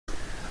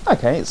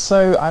Okay,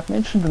 so I've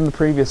mentioned in the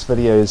previous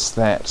videos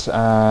that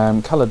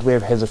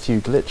ColouredWeb has a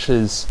few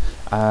glitches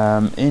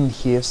in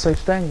here, so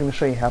today I'm going to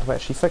show you how to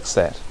actually fix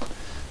that.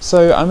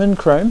 So I'm in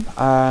Chrome.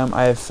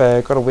 I've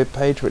got a web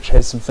page which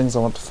has some things I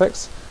want to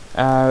fix.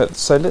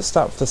 So let's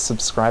start with the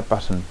subscribe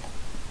button.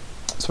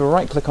 So we'll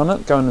right click on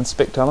it, go and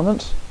inspect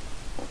element,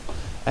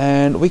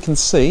 and we can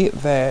see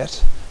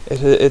that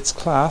its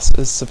class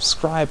is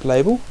subscribe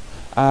label.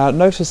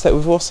 Notice that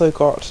we've also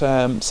got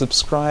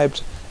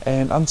subscribed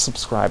and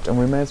unsubscribed, and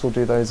we may as well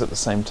do those at the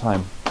same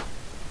time.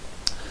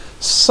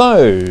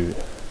 So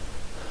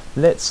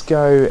let's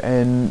go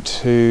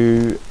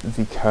into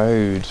the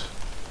code.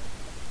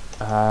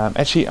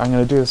 Actually, I'm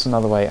going to do this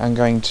another way. I'm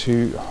going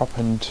to hop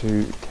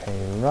into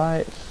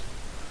ColouredWeb.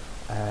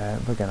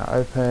 We're going to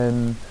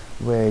open.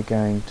 We're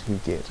going to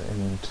get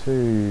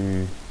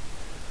into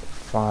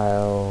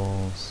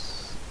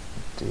files,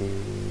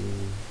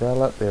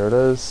 develop. There it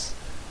is.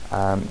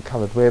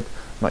 ColouredWeb.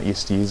 Not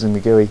used to using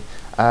the GUI.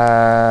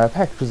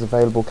 Packages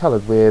available,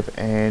 ColouredWeb,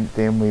 and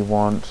then we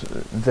want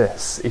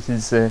this. It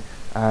is a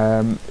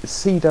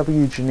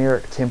CW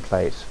generic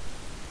template.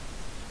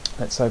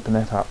 Let's open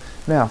that up.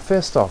 Now,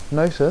 first off,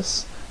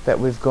 notice that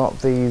we've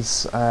got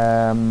these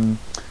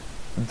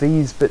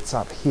bits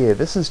up here.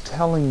 This is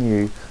telling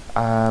you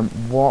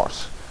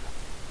what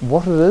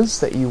it is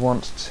that you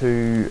want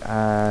to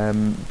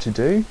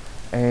do,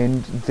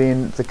 and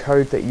then the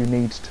code that you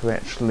need to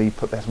actually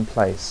put that in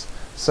place.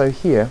 So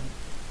here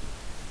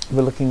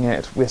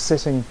we're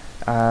setting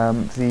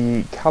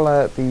the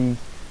color,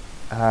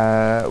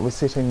 we're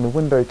setting the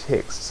window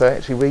text. So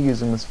actually we're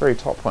using this very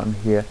top one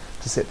here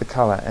to set the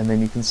color, and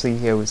then you can see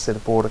here we've set a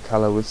border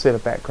color, we've set a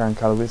background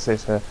color, we've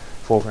set a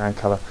foreground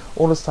color.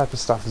 All this type of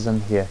stuff is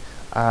in here.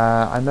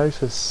 I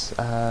notice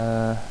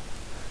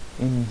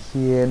in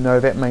here, no,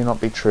 that may not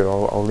be true.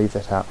 I'll leave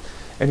that out.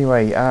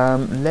 Anyway,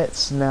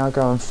 let's now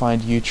go and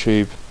find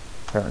YouTube.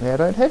 Apparently I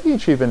don't have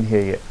YouTube in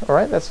here yet.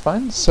 Alright, that's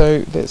fine.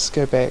 So let's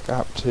go back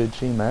up to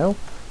Gmail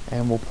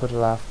and we'll put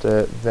it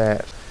after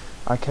that.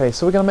 Okay,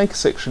 so we're going to make a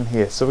section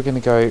here. So we're going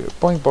to go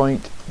boink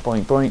boink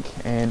boink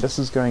boink, and this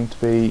is going to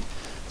be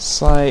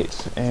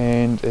site,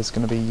 and it's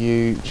going to be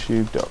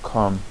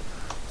youtube.com.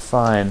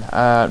 Fine.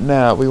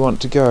 Now we want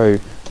to go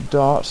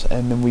dot,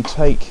 and then we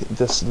take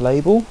this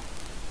label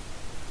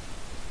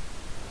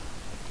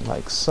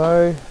like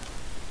so,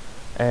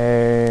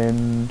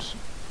 and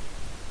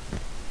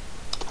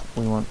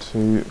we want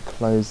to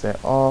close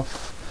that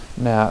off.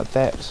 Now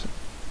that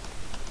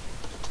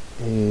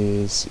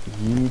is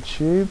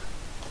YouTube,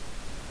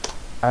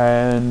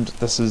 and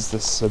this is the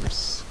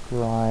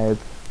subscribe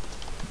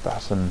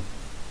button.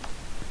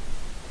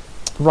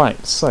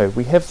 Right, so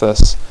we have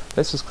this.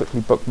 Let's just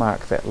quickly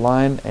bookmark that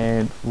line,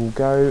 and we'll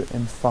go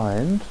and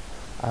find,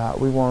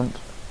 we want,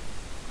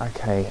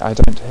 okay, I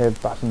don't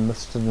have button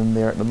listed in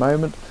there at the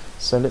moment,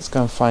 so let's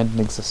go and find an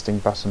existing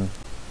button.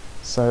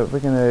 So we're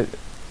going to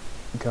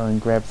go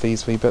and grab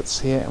these wee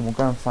bits here, and we'll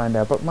go and find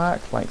our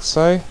bookmark like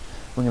so.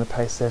 We're going to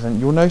paste that in.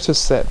 You'll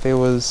notice that there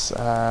was,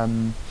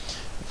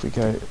 if we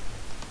go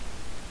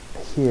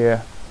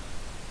here,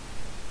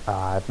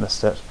 I've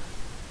missed it.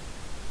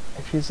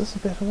 Actually, is this a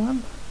better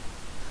one?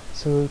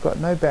 So we've got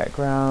no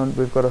background,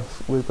 we've got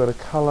a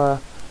color,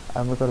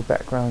 and we've got a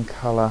background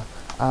color.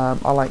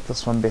 I like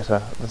this one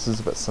better. This is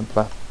a bit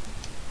simpler.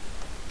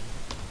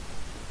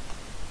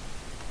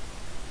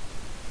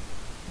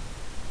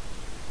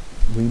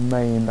 We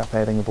may end up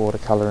adding a border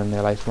color in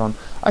there later on.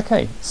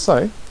 Okay,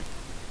 so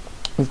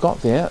we've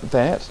got there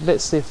that.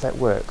 Let's see if that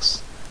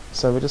works.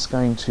 So we're just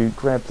going to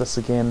grab this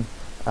again,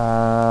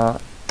 and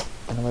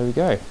away we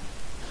go.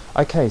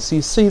 Okay, so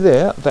you see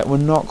there that we're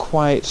not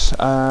quite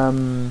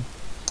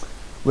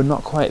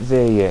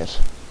there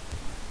yet.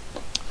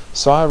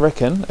 So I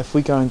reckon if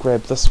we go and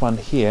grab this one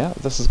here,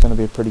 this is going to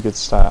be a pretty good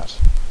start.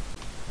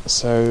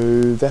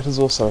 So that is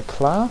also a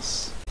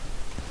class,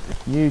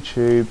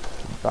 YouTube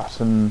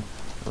button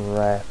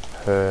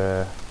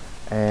wrapper,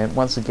 and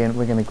once again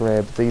we're going to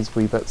grab these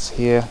wee bits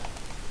here.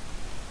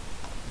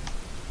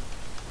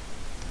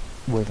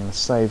 We're going to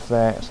save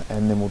that,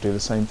 and then we'll do the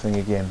same thing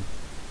again.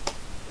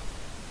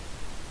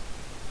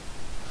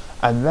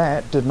 And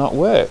that did not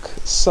work.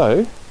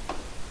 So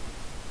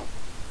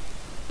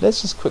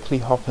let's just quickly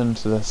hop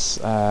into this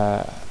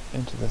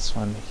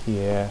one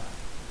here.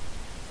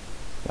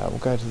 We'll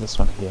go to this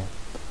one here,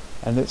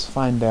 and let's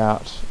find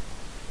out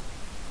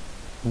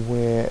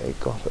where it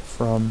got it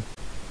from.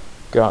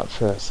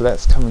 Gotcha. So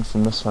that's coming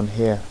from this one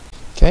here.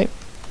 Okay,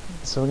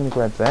 so we're going to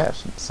grab that.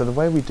 So the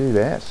way we do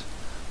that,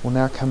 we'll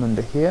now come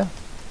into here,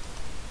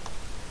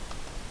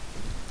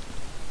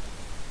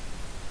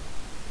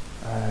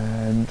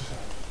 and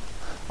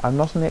I'm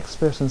not an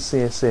expert in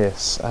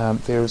CSS.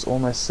 There is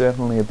almost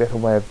certainly a better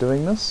way of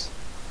doing this.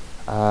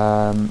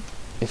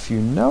 If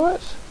you know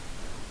it,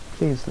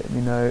 please let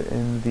me know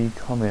in the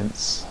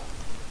comments.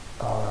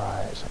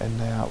 Alright, and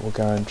now we'll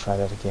go and try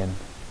that again.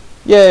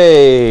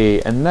 Yay!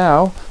 And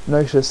now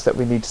notice that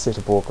we need to set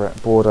a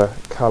border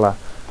color.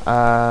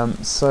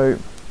 So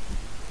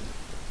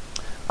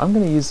I'm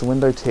going to use the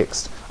window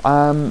text.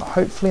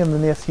 Hopefully in the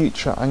near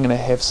future I'm going to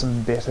have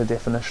some better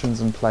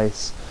definitions in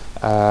place,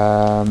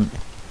 so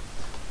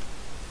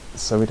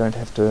we don't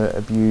have to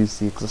abuse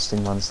the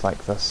existing ones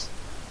like this.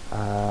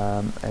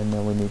 And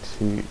now we need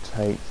to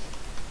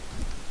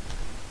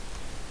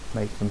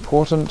make it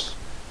important,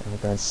 and we're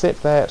going to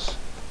set that.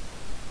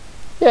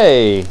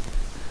 Yay!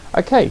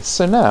 Okay,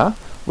 so now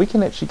we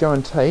can actually go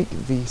and take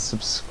the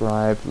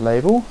subscribe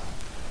label,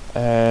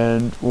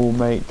 and we'll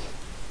make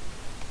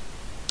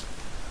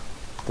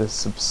the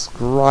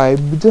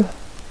subscribed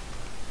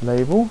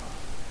label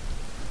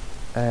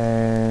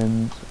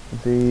and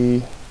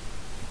the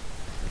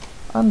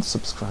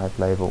unsubscribed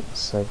label.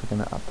 So we're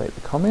going to update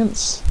the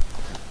comments,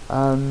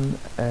 and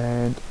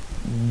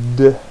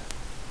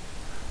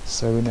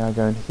so we're now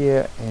going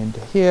here and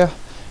to here,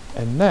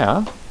 and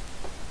now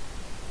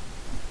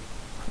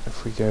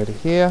if we go to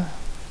here,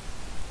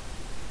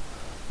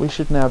 we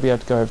should now be able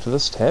to go over to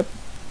this tab,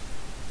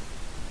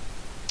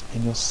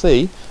 and you'll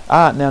see,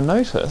 now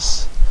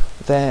notice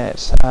that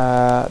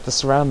the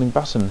surrounding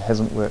button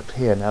hasn't worked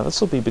here. Now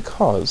this will be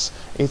because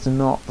it's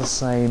not the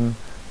same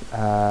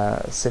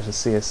set of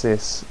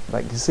CSS.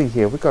 Like you see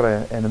here, we've got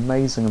an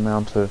amazing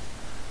amount of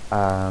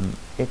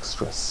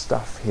extra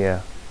stuff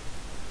here.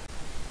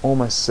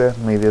 Almost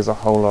certainly there's a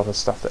whole lot of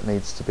stuff that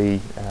needs to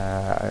be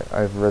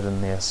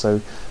overridden there.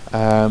 So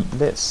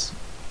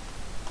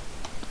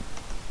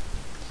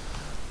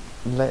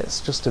let's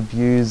just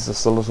abuse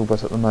this a little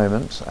bit at the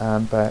moment,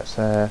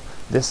 but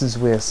this is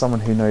where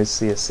someone who knows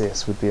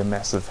CSS would be a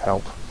massive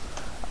help.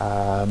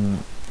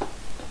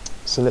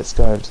 So let's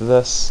go over to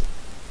this,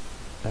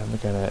 and we're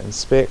going to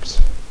inspect.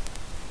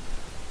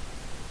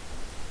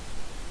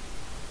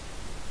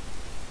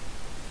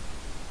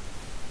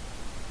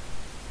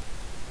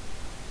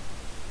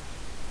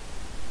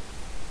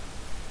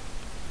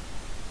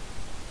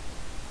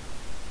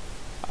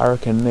 I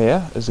reckon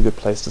there is a good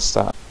place to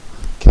start.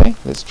 Okay,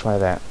 let's try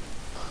that.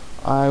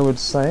 I would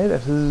say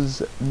that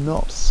is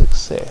not a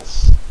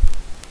success.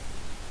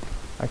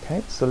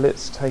 Okay, so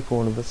let's take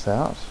all of this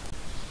out.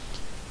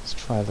 Let's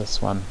try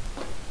this one.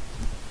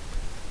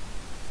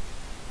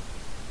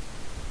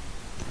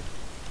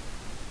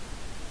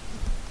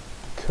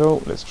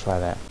 Cool, let's try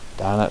that.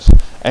 Darn it.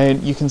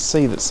 And you can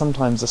see that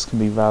sometimes this can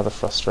be rather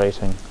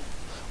frustrating.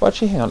 Well,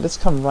 actually, hang on, let's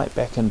come right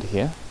back into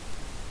here.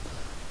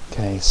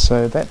 Okay,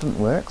 so that didn't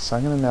work, so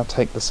I'm going to now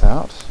take this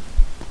out,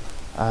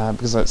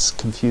 because it's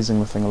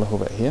confusing the thing a little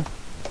bit here.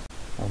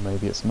 Or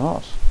maybe it's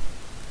not.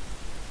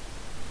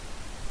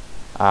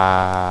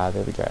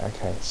 There we go.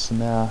 Okay, so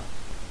now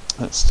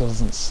it still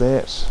isn't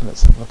set.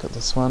 Let's have a look at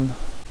this one.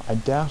 I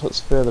doubt it's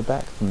further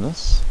back than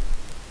this.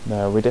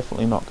 No, we're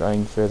definitely not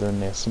going further in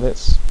there, so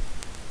let's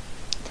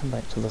come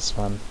back to this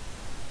one.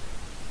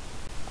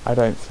 I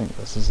don't think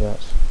this is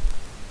it.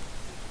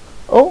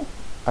 Oh!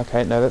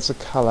 Okay, no, that's a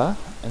colour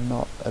and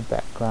not a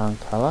background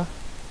colour.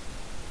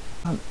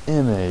 An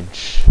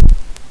image.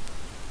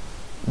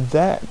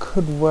 That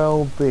could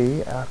well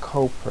be our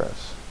culprit.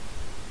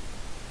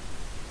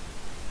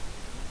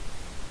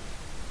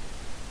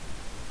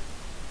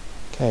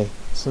 Okay,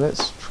 so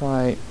let's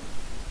try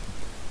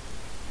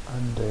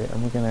undo,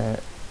 and we're going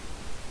to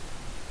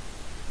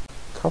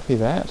copy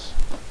that.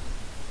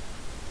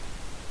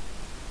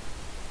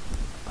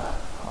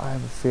 I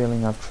have a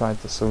feeling I've tried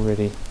this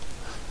already.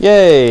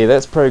 Yay,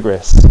 that's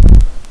progress.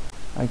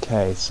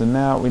 Okay, so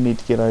now we need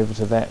to get over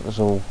to that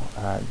little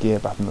gear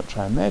button, which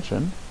I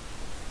imagine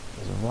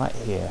is right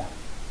here.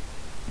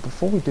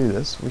 Before we do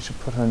this, we should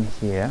put in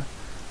here.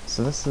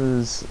 So this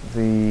is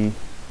the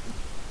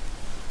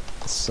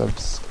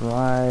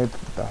subscribe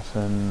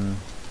button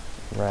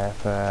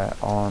wrapper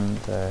on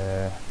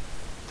the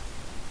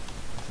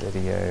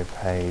video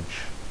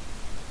page.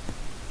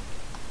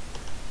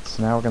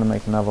 So now we're going to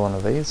make another one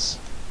of these.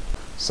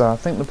 So I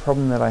think the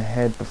problem that I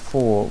had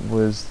before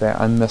was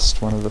that I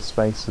missed one of the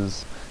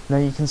spaces. Now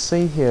you can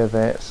see here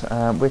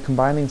that we're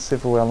combining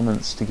several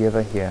elements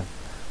together here.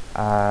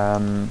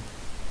 And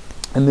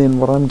then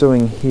what I'm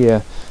doing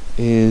here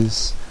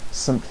is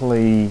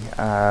simply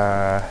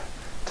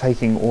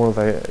taking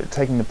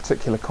the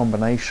particular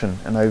combination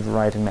and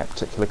overriding that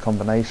particular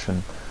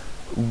combination.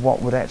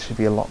 What would actually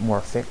be a lot more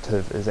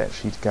effective is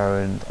actually to go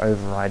and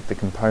override the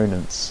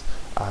components.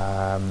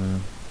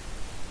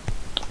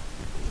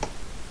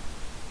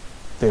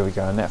 There we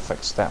go, and that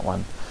fixed that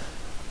one.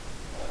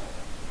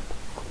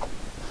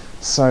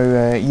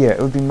 So yeah, it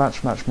would be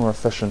much more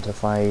efficient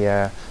if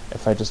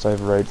I just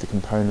overrode the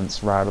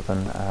components rather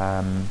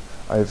than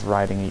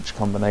overriding each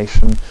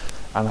combination.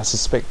 And I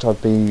suspect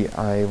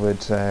I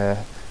would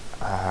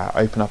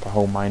open up a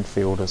whole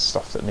minefield of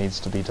stuff that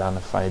needs to be done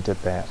if I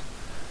did that,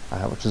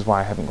 which is why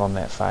I haven't gone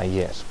that far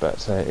yet.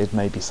 But it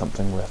may be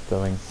something worth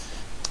doing.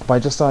 By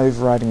just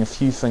overriding a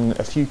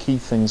few key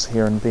things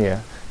here and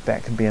there,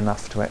 that can be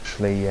enough to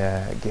actually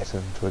get it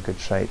into a good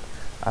shape.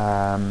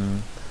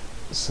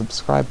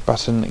 Subscribe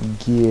button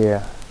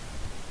gear.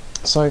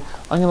 So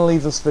I'm going to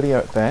leave this video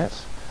at that.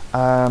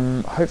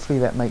 Hopefully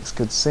that makes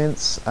good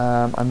sense.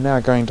 I'm now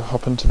going to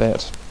hop into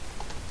that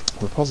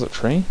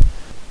repository.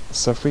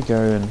 So if we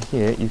go in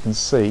here, you can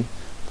see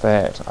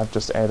that I've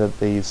just added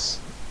these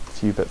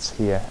few bits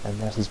here, and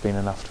that has been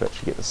enough to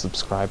actually get the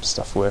subscribe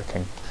stuff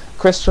working.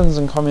 Questions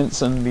and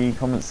comments in the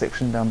comments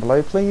section down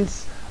below,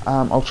 please.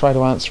 I'll try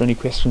to answer any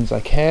questions I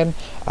can.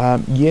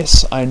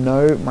 Yes, I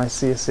know my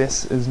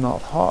CSS is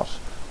not hot.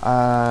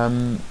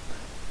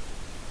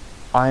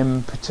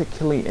 I'm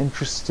particularly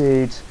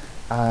interested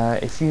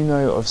if you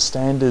know of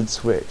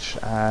standards which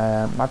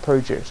my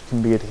project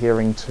can be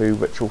adhering to,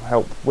 which will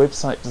help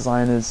website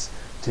designers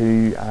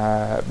to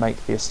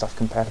make their stuff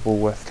compatible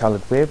with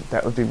ColouredWeb.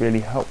 That would be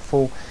really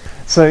helpful.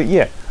 So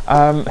yeah,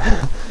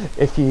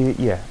 if you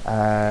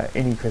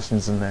any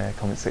questions in the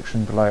comment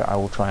section below, I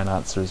will try and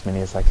answer as many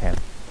as I can.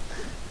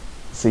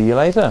 See you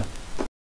later.